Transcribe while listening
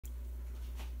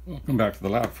Welcome back to the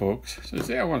lab, folks. So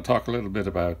today I want to talk a little bit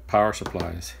about power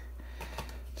supplies.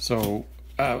 So,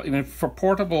 for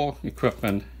portable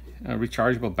equipment,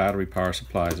 rechargeable battery power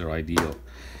supplies are ideal.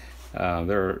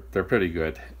 They're pretty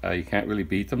good. You can't really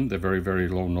beat them. They're very, very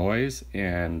low noise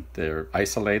and they're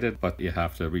isolated, but you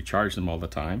have to recharge them all the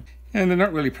time. And they're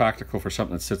not really practical for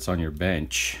something that sits on your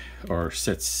bench or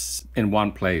sits in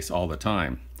one place all the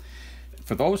time.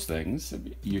 For those things,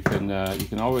 you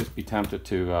can always be tempted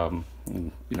to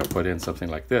put in something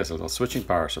like this, a little switching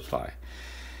power supply.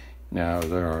 Now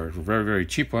there are very, very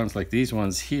cheap ones like these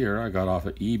ones here I got off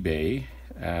of eBay,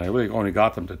 and I really only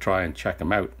got them to try and check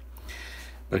them out.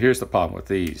 But here's the problem with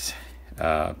these.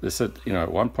 This at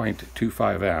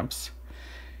 1.25 amps.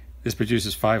 This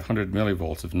produces 500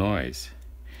 millivolts of noise.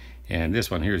 And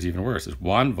this one here is even worse. It's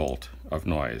 1 volt of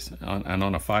noise. And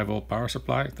on a 5 volt power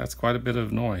supply, that's quite a bit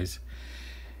of noise.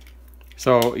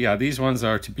 So yeah, these ones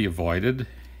are to be avoided.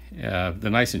 They're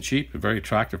nice and cheap, very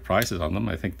attractive prices on them.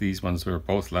 I think these ones were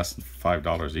both less than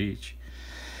 $5 each.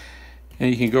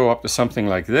 And you can go up to something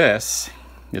like this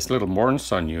little Morton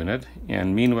Sun unit,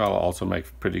 and Meanwell also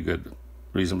make pretty good,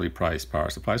 reasonably priced power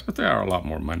supplies, but they are a lot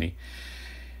more money.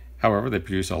 However, they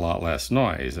produce a lot less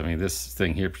noise. I mean, this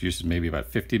thing here produces maybe about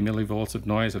 50 millivolts of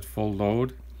noise at full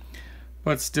load,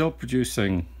 but still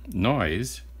producing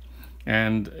noise.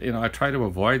 And I try to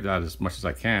avoid that as much as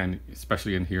I can,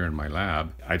 especially in here in my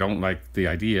lab. I don't like the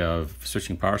idea of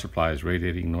switching power supplies,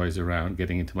 radiating noise around,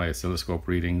 getting into my oscilloscope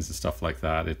readings and stuff like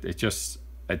that. It's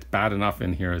bad enough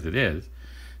in here as it is,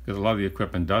 because a lot of the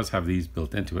equipment does have these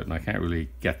built into it and I can't really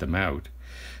get them out.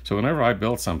 So whenever I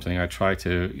build something, I try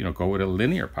to go with a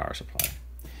linear power supply.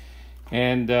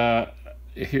 And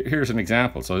here's an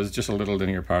example. So this is just a little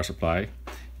linear power supply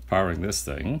powering this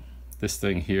thing. This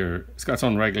thing here, it's got its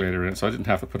own regulator in it, so I didn't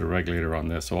have to put a regulator on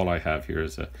this. So all I have here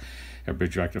is a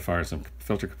bridge rectifier, some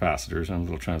filter capacitors, and a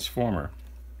little transformer.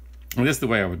 And this is the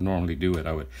way I would normally do it.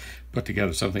 I would put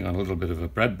together something on a little bit of a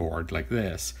breadboard like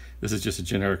this. This is just a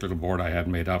generic little board I had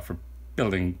made up for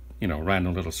building,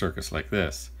 random little circuits like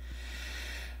this.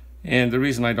 And the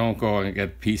reason I don't go and get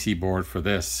a PC board for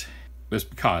this is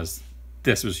because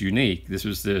this was unique. This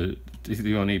was the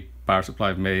only power supply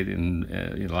I've made in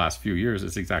the last few years.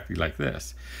 It's exactly like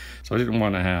this. So I didn't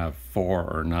want to have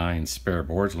 4 or 9 spare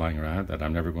boards lying around that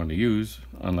I'm never going to use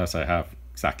unless I have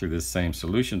exactly the same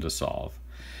solution to solve.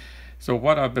 So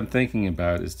what I've been thinking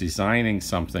about is designing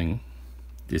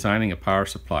a power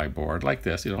supply board like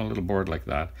this, a little board like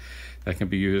that can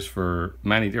be used for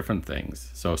many different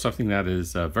things. So something that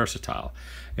is versatile.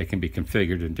 It can be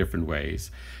configured in different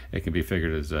ways. It can be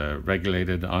figured as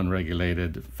regulated,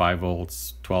 unregulated, 5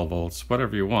 volts, 12 volts,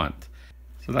 whatever you want.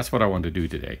 So that's what I want to do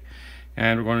today.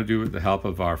 And we're going to do it with the help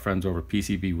of our friends over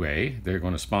pcbway. They're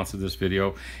going to sponsor this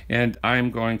video, and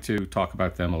I'm going to talk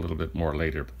about them a little bit more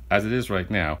later. As it is right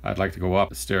now, I'd like to go up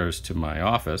the stairs to my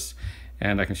office,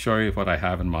 and I can show you what I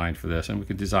have in mind for this, and we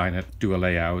can design it, do a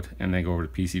layout, and then go over to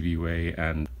pcbway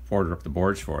and order up the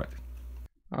boards for it.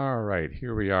 All right,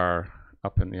 here we are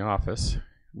up in the office.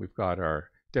 We've got our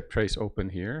dip trace open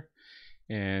here,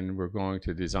 and we're going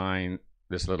to design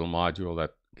this little module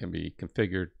that can be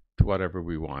configured to whatever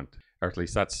we want, or at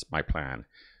least that's my plan.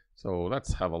 So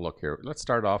let's have a look here. Let's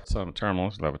start off with some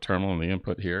terminals. We'll have a terminal in the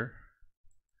input here.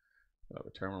 We'll have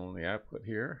a terminal in the output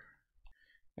here.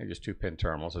 And just 2-pin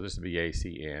terminals. So this will be AC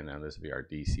in, and this will be our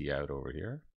DC out over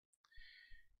here.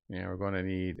 And we're going to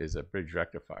need is a bridge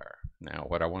rectifier. Now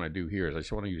what I want to do here is I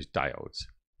just want to use diodes.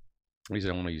 The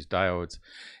reason I want to use diodes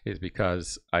is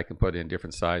because I can put in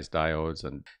different size diodes,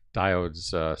 and diodes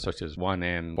such as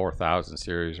 1N4000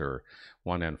 series or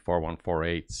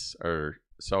 1N4148s are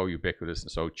so ubiquitous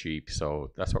and so cheap,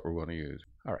 so that's what we're going to use.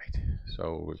 All right,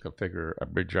 so we'll configure a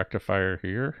bridge rectifier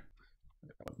here.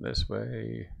 This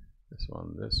way, this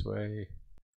one this way,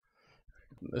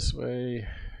 this way,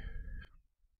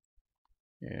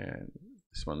 and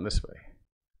this one this way.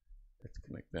 Let's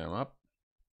connect them up.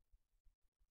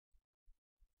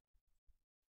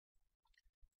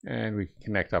 And we can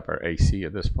connect up our AC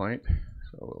at this point.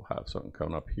 So we'll have something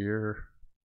coming up here,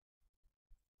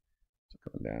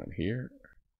 coming down here.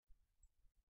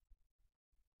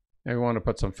 And we want to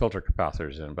put some filter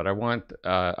capacitors in, but I want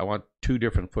 2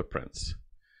 different footprints.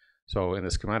 So in the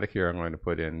schematic here, I'm going to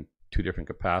put in 2 different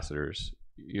capacitors.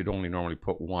 You'd only normally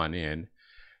put 1 in,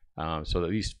 so that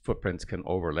these footprints can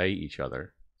overlay each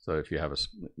other. So if you have a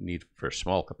need for a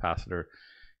small capacitor,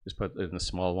 just put it in the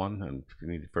small one, and if you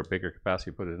need it for a bigger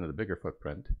capacity, put it into the bigger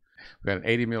footprint. We've got an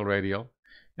 80 mil radial,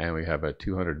 and we have a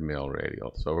 200 mil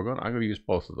radial. So I'm going to use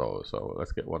both of those. So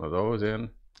let's get one of those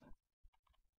in,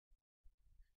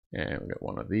 and we got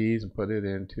one of these and put it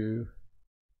into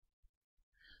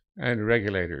And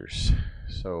regulators.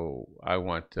 So I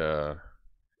want a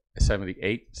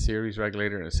 78 series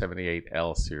regulator and a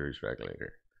 78L series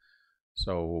regulator.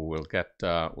 So we'll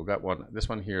got one. This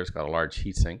one here has got a large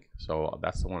heatsink, so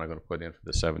that's the one I'm going to put in for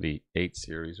the 78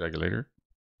 series regulator.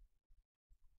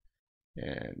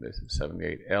 And this is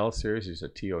 78L series. It's a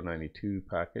TO92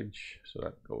 package, so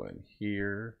that go in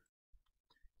here.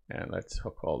 And let's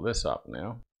hook all this up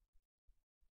now.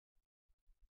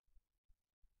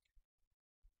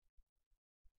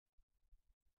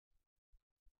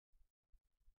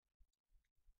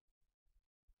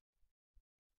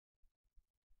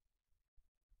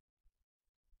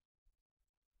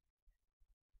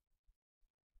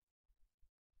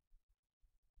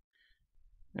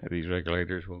 These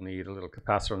regulators will need a little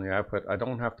capacitor on the output. I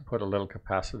don't have to put a little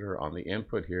capacitor on the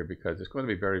input here because it's going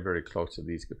to be very, very close to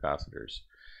these capacitors.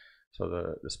 So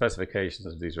the specifications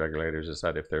of these regulators is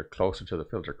that if they're closer to the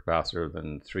filter capacitor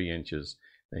than 3 inches,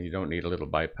 then you don't need a little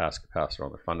bypass capacitor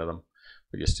on the front of them,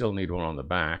 but you still need one on the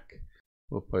back.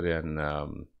 We'll put in a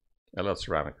little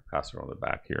ceramic capacitor on the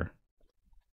back here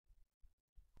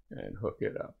and hook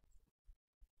it up.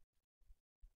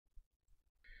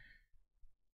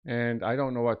 And I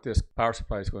don't know what this power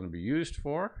supply is going to be used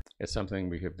for. It's something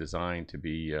we have designed to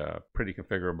be pretty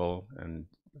configurable and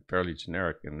fairly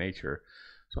generic in nature.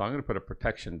 So I'm going to put a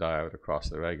protection diode across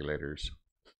the regulators.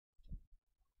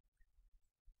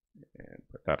 And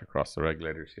put that across the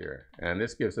regulators here. And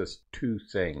this gives us 2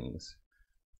 things.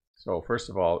 So first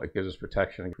of all, it gives us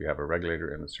protection if we have a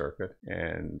regulator in the circuit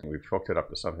and we've hooked it up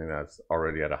to something that's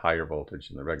already at a higher voltage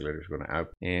and the regulator is going to out.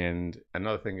 And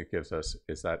another thing it gives us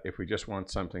is that if we just want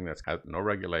something that's got no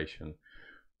regulation,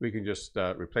 we can just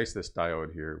replace this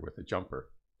diode here with a jumper.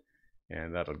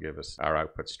 And that'll give us our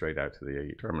output straight out to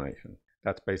the termination.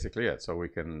 That's basically it. So we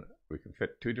can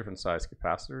fit 2 different size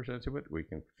capacitors into it. We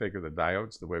can configure the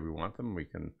diodes the way we want them. We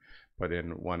can put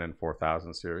in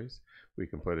 1N4000 series. We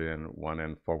can put in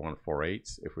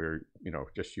 1N4148s if we're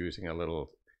just using a little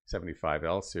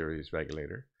 75L series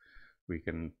regulator. We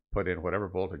can put in whatever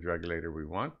voltage regulator we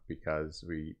want because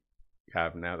we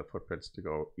have now the footprints to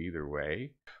go either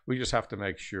way. We just have to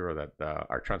make sure that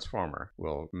our transformer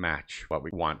will match what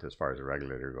we want as far as the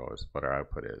regulator goes, what our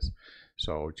output is.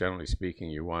 So generally speaking,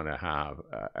 you want to have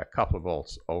a couple of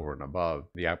volts over and above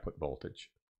the output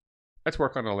voltage. Let's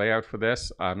work on a layout for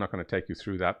this. I'm not going to take you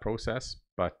through that process,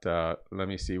 but let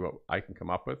me see what I can come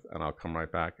up with and I'll come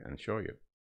right back and show you.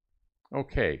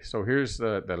 Okay, so here's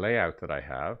the layout that I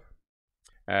have.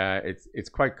 It's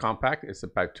quite compact. It's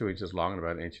about 2 inches long and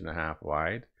about 1.5 inches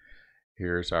wide.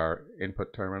 Here's our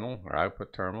input terminal, our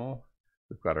output terminal.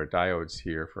 We've got our diodes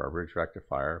here for our bridge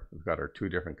rectifier. We've got our 2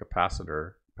 different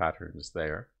capacitor patterns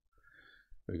there.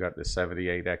 We've got the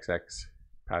 78XX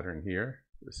pattern here,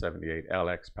 the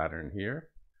 78LX pattern here,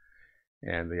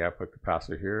 and the output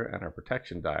capacitor here, and our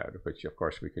protection diode, which of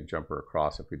course we can jumper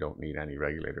across if we don't need any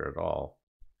regulator at all.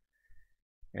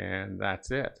 And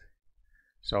that's it.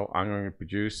 So I'm going to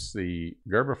produce the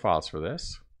Gerber files for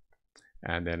this,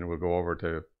 and then we'll go over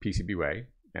to pcbway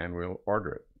and we'll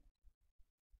order it.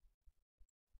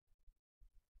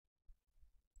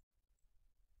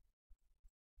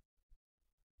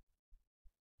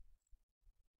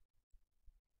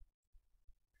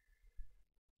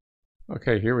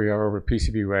 Okay, here we are over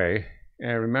pcbway,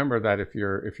 and remember that if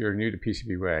you're new to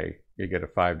pcbway, you get a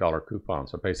 $5 coupon.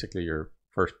 So basically, your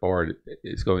first board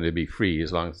is going to be free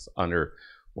as long as it's under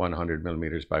 100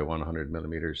 millimeters by 100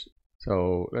 millimeters.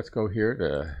 So let's go here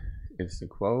to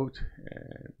instant quote,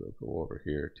 and we'll go over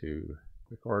here to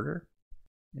recorder,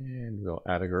 and we'll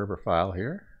add a Gerber file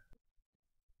here.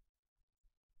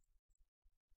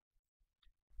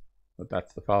 But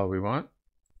that's the file we want.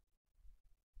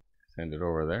 Send it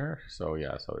over there. So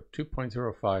yeah, so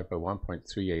 2.05 by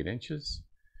 1.38 inches,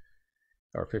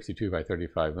 or 52 by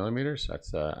 35 millimeters.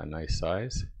 That's a nice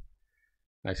size,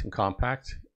 nice and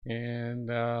compact. And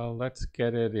let's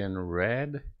get it in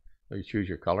red. So you choose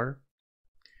your color.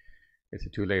 It's a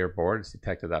 2-layer board. It's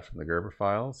detected that from the Gerber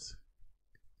files.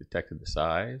 Detected the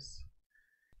size.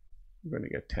 I'm going to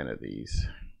get 10 of these.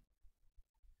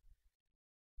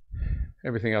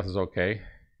 Everything else is okay.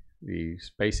 The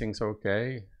spacing's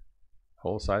okay.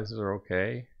 Hole sizes are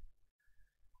okay.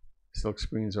 Silk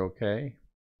screen's okay.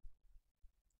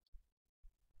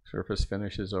 Surface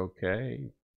finish is okay.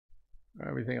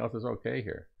 Everything else is okay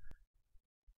here.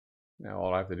 Now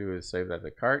all I have to do is save that to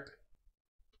the cart.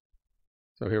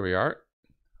 So here we are.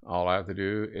 All I have to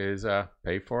do is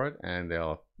pay for it, and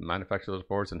they'll manufacture those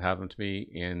boards and have them to me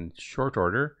in short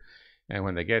order. And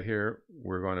when they get here,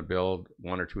 we're going to build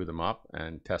 1 or 2 of them up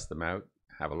and test them out,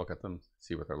 have a look at them,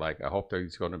 see what they're like. I hope they're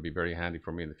going to be very handy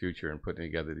for me in the future in putting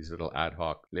together these little ad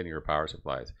hoc linear power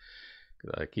supplies.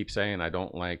 Because I keep saying I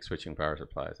don't like switching power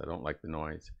supplies. I don't like the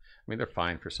noise. I mean, they're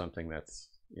fine for something that's,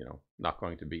 you know, not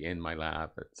going to be in my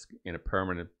lab. It's in a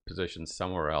permanent position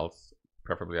somewhere else,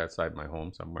 preferably outside my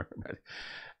home somewhere.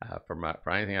 But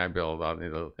for anything I build, all the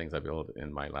little things I build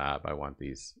in my lab, I want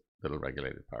these little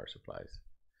regulated power supplies.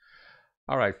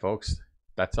 All right, folks,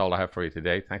 that's all I have for you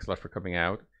today. Thanks a lot for coming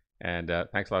out, and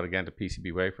thanks a lot again to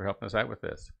PCBway for helping us out with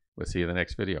this. We'll see you in the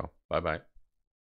next video. Bye-bye.